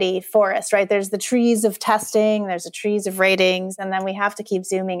inequity forest, right? There's the trees of testing, there's the trees of ratings, and then we have to keep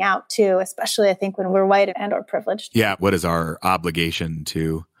zooming out too, especially I think when we're white and or privileged. Yeah. What is our obligation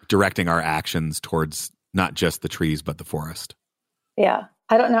to directing our actions towards not just the trees, but the forest? Yeah.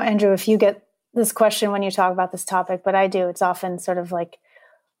 I don't know, Andrew, if you get this question when you talk about this topic, but I do. It's often sort of like,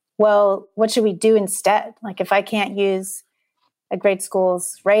 well, what should we do instead? Like if I can't use a grade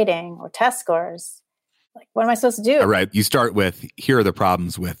school's rating or test scores, like, what am I supposed to do? All right. You start with, here are the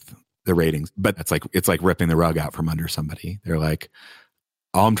problems with the ratings, but it's like ripping the rug out from under somebody. They're like,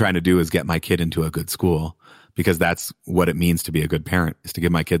 all I'm trying to do is get my kid into a good school because that's what it means to be a good parent, is to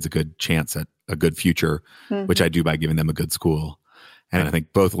give my kids a good chance at a good future, which I do by giving them a good school. And I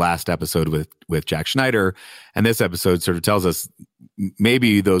think both last episode with Jack Schneider and this episode sort of tells us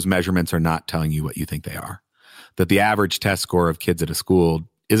maybe those measurements are not telling you what you think they are. That the average test score of kids at a school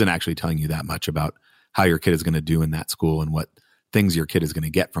isn't actually telling you that much about how your kid is going to do in that school and what things your kid is going to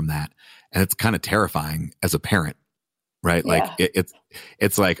get from that. And it's kind of terrifying as a parent, right? Like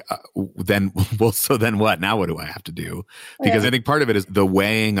it's like, then what? Now what do I have to do? Because I think part of it is the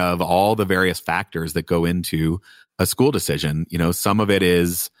weighing of all the various factors that go into a school decision. Some of it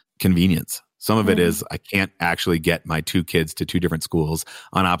is convenience. Some of it is I can't actually get my two kids to two different schools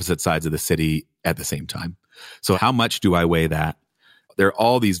on opposite sides of the city at the same time. So how much do I weigh that? There are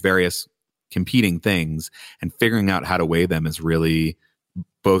all these various competing things, and figuring out how to weigh them is really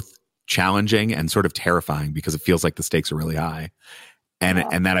both challenging and sort of terrifying because it feels like the stakes are really high.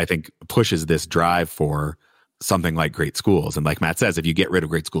 And that I think pushes this drive for something like great schools. And like Matt says, if you get rid of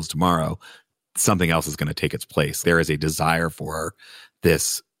great schools tomorrow, something else is going to take its place. There is a desire for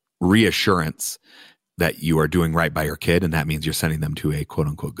this reassurance that you are doing right by your kid, and that means you're sending them to a quote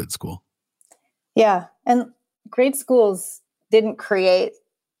unquote good school. Yeah. And great schools didn't create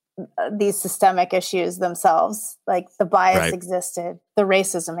these systemic issues themselves. Like the bias existed, the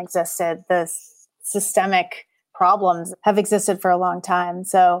racism existed, the systemic problems have existed for a long time.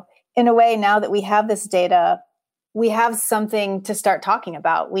 So in a way, now that we have this data, we have something to start talking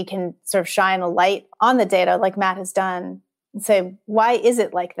about. We can sort of shine a light on the data like Matt has done and say, why is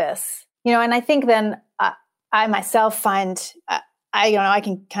it like this? And I think then I myself find I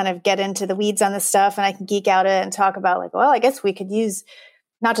can kind of get into the weeds on this stuff and I can geek out it and talk about like, well, I guess we could use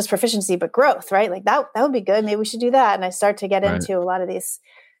not just proficiency, but growth, right? Like that would be good. Maybe we should do that. And I start to get into a lot of these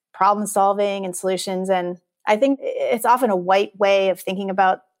problem solving and solutions. And I think it's often a white way of thinking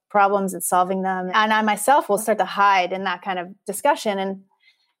about problems and solving them. And I myself will start to hide in that kind of discussion.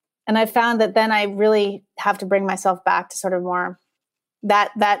 And I found that then I really have to bring myself back to sort of more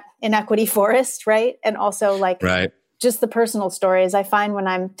that inequity forest, right? And also like just the personal stories. I find when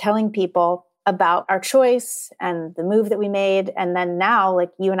I'm telling people about our choice and the move that we made. And then now, like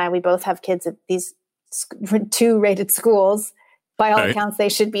you and I, we both have kids at these 2 rated schools. By all accounts, they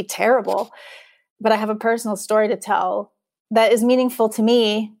should be terrible. But I have a personal story to tell that is meaningful to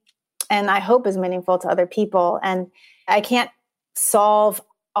me and I hope is meaningful to other people. And I can't solve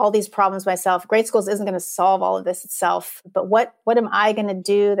all these problems myself. Great schools isn't going to solve all of this itself. But what am I going to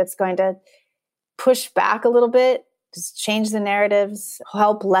do that's going to push back a little bit? Just change the narratives,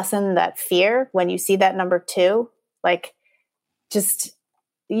 help lessen that fear when you see that number 2. Like,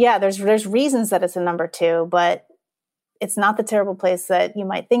 there's reasons that it's a number 2, but it's not the terrible place that you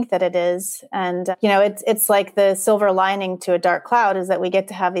might think that it is. And, it's like the silver lining to a dark cloud is that we get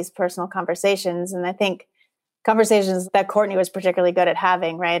to have these personal conversations. And I think conversations that Courtney was particularly good at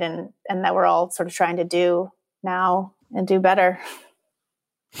having, right? And that we're all sort of trying to do now and do better.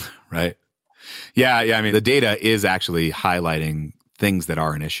 Right. Yeah. I mean, the data is actually highlighting things that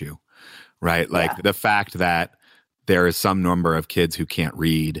are an issue, right? Like the fact that there is some number of kids who can't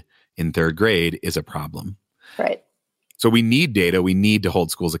read in 3rd grade is a problem. Right. So we need data. We need to hold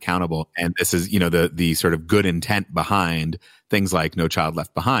schools accountable. And this is, the sort of good intent behind things like No Child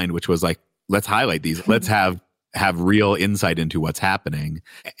Left Behind, which was like, let's highlight these. Let's have real insight into what's happening.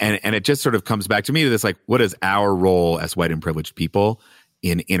 And it just sort of comes back to me to this, like, what is our role as white and privileged people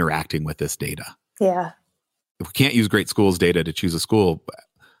in interacting with this data? Yeah. If we can't use Great Schools data to choose a school,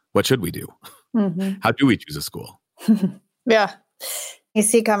 what should we do? Mm-hmm. How do we choose a school? Yeah. You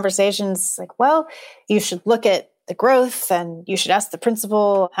see conversations like, well, you should look at the growth and you should ask the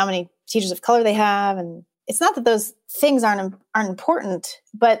principal how many teachers of color they have. And it's not that those things aren't important,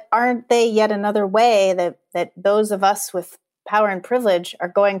 but aren't they yet another way that those of us with power and privilege are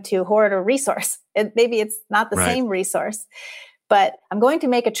going to hoard a resource? Maybe it's not the same resource, but I'm going to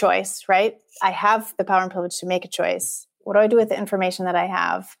make a choice, right? I have the power and privilege to make a choice. What do I do with the information that I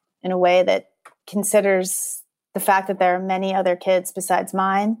have in a way that considers the fact that there are many other kids besides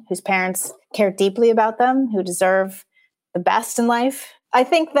mine whose parents care deeply about them, who deserve the best in life? I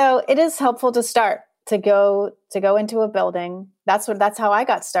think, though, it is helpful to start to go into a building. That's how I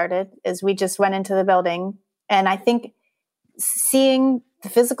got started, is we just went into the building. And I think seeing the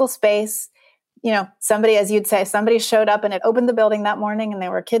physical space, somebody, as you'd say, somebody showed up and it opened the building that morning and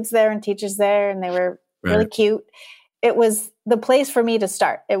there were kids there and teachers there and they were really cute. It was the place for me to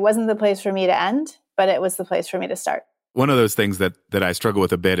start. It wasn't the place for me to end, but it was the place for me to start. One of those things that I struggle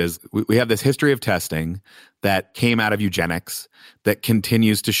with a bit is we have this history of testing that came out of eugenics that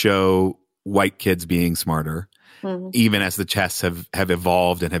continues to show white kids being smarter, even as the tests have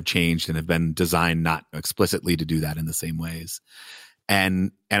evolved and have changed and have been designed not explicitly to do that in the same ways.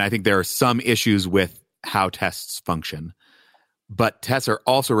 And I think there are some issues with how tests function, but tests are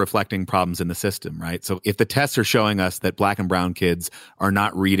also reflecting problems in the system, right? So if the tests are showing us that Black and brown kids are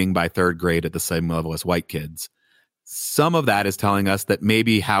not reading by third grade at the same level as white kids, some of that is telling us that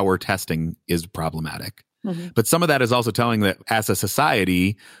maybe how we're testing is problematic. But some of that is also telling that as a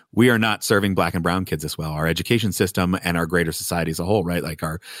society, we are not serving Black and brown kids as well. Our education system and our greater society as a whole, right? Like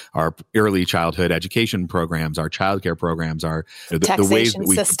our early childhood education programs, our childcare programs, our taxation the ways that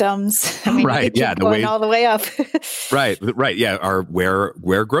we, systems. I mean, right? Yeah, the way all the way up. right. Yeah, our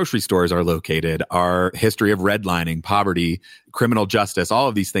where grocery stores are located, our history of redlining, poverty, criminal justice, all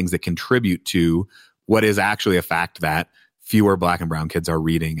of these things that contribute to what is actually a fact that fewer Black and brown kids are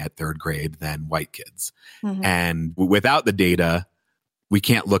reading at third grade than white kids. And without the data, we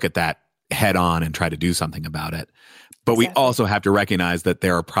can't look at that head on and try to do something about it. But we also have to recognize that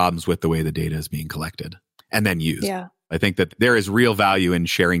there are problems with the way the data is being collected and then used. Yeah. I think that there is real value in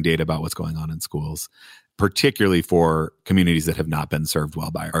sharing data about what's going on in schools, particularly for communities that have not been served well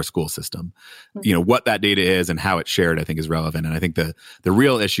by our school system. What that data is and how it's shared, I think, is relevant. And I think the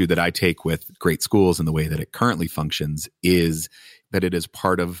real issue that I take with Great Schools and the way that it currently functions is that it is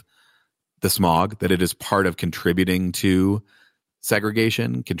part of the smog, that it is part of contributing to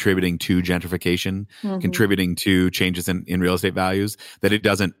segregation, contributing to gentrification, contributing to changes in real estate values, that it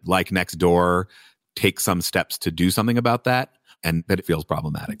doesn't, like next door, take some steps to do something about that. And that it feels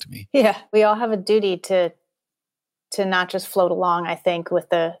problematic to me. Yeah, we all have a duty to not just float along, I think, with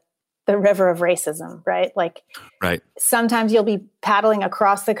the river of racism, right? Like, sometimes you'll be paddling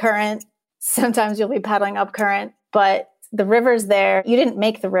across the current, sometimes you'll be paddling up current, but the river's there. You didn't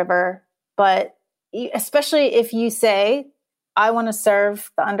make the river, but especially if you say, I want to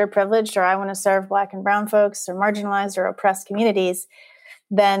serve the underprivileged, or I want to serve Black and brown folks, or marginalized or oppressed communities,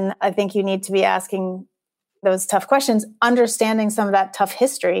 then I think you need to be asking those tough questions, understanding some of that tough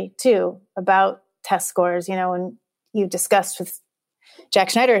history too about test scores, and you discussed with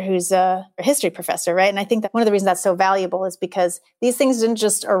Jack Schneider, who's a history professor, right? And I think that one of the reasons that's so valuable is because these things didn't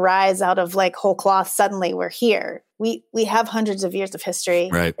just arise out of like whole cloth. Suddenly we're here. We have hundreds of years of history.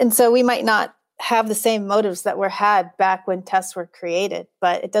 Right. And so we might not have the same motives that were had back when tests were created,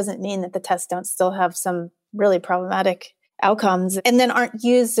 but it doesn't mean that the tests don't still have some really problematic outcomes and then aren't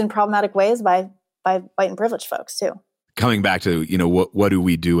used in problematic ways by white and privileged folks too. Coming back to, what do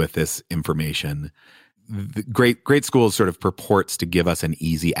we do with this information? The Great Schools sort of purports to give us an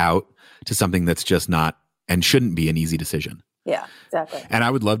easy out to something that's just not and shouldn't be an easy decision. Yeah, exactly. And I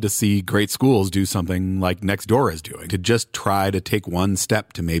would love to see Great Schools do something like Nextdoor is doing, to just try to take one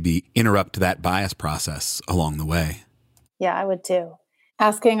step to maybe interrupt that bias process along the way. Yeah, I would too.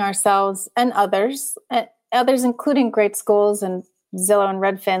 Asking ourselves and others including Great Schools and Zillow and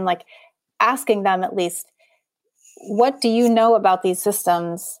Redfin, like, asking them at least, what do you know about these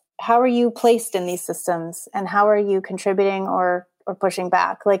systems? How are you placed in these systems? And how are you contributing or pushing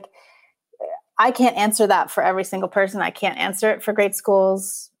back? Like, I can't answer that for every single person. I can't answer it for Great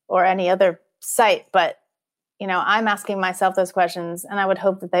Schools or any other site, but, I'm asking myself those questions, and I would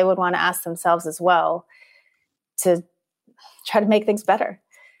hope that they would want to ask themselves as well to try to make things better.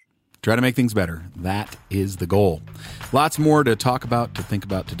 Try to make things better. That is the goal. Lots more to talk about, to think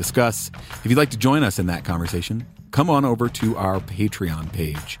about, to discuss. If you'd like to join us in that conversation, come on over to our Patreon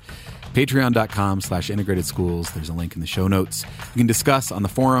page. Patreon.com/integrated schools. There's a link in the show notes. You can discuss on the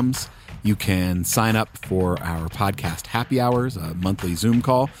forums. You can sign up for our podcast happy hours, a monthly Zoom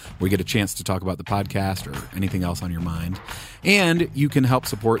call where we get a chance to talk about the podcast or anything else on your mind. And you can help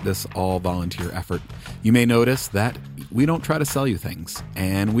support this all-volunteer effort. You may notice that we don't try to sell you things,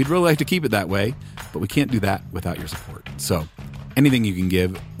 and we'd really like to keep it that way, but we can't do that without your support. So anything you can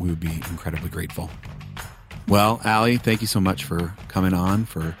give, we would be incredibly grateful. Well, Allie, thank you so much for coming on,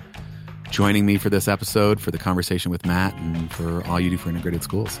 for joining me for this episode, for the conversation with Matt, and for all you do for Integrated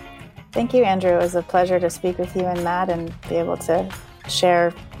Schools. Thank you, Andrew. It was a pleasure to speak with you and Matt and be able to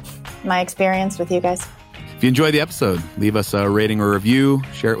share my experience with you guys. If you enjoyed the episode, leave us a rating or review,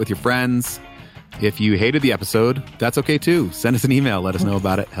 share it with your friends. If you hated the episode, that's okay too. Send us an email. Let us know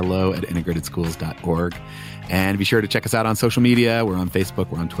about it. hello@integratedschools.org. And be sure to check us out on social media. We're on Facebook.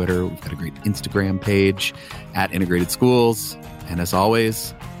 We're on Twitter. We've got a great Instagram page @Integrated Schools. And as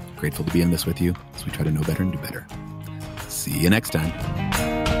always, grateful to be in this with you as we try to know better and do better. See you next time.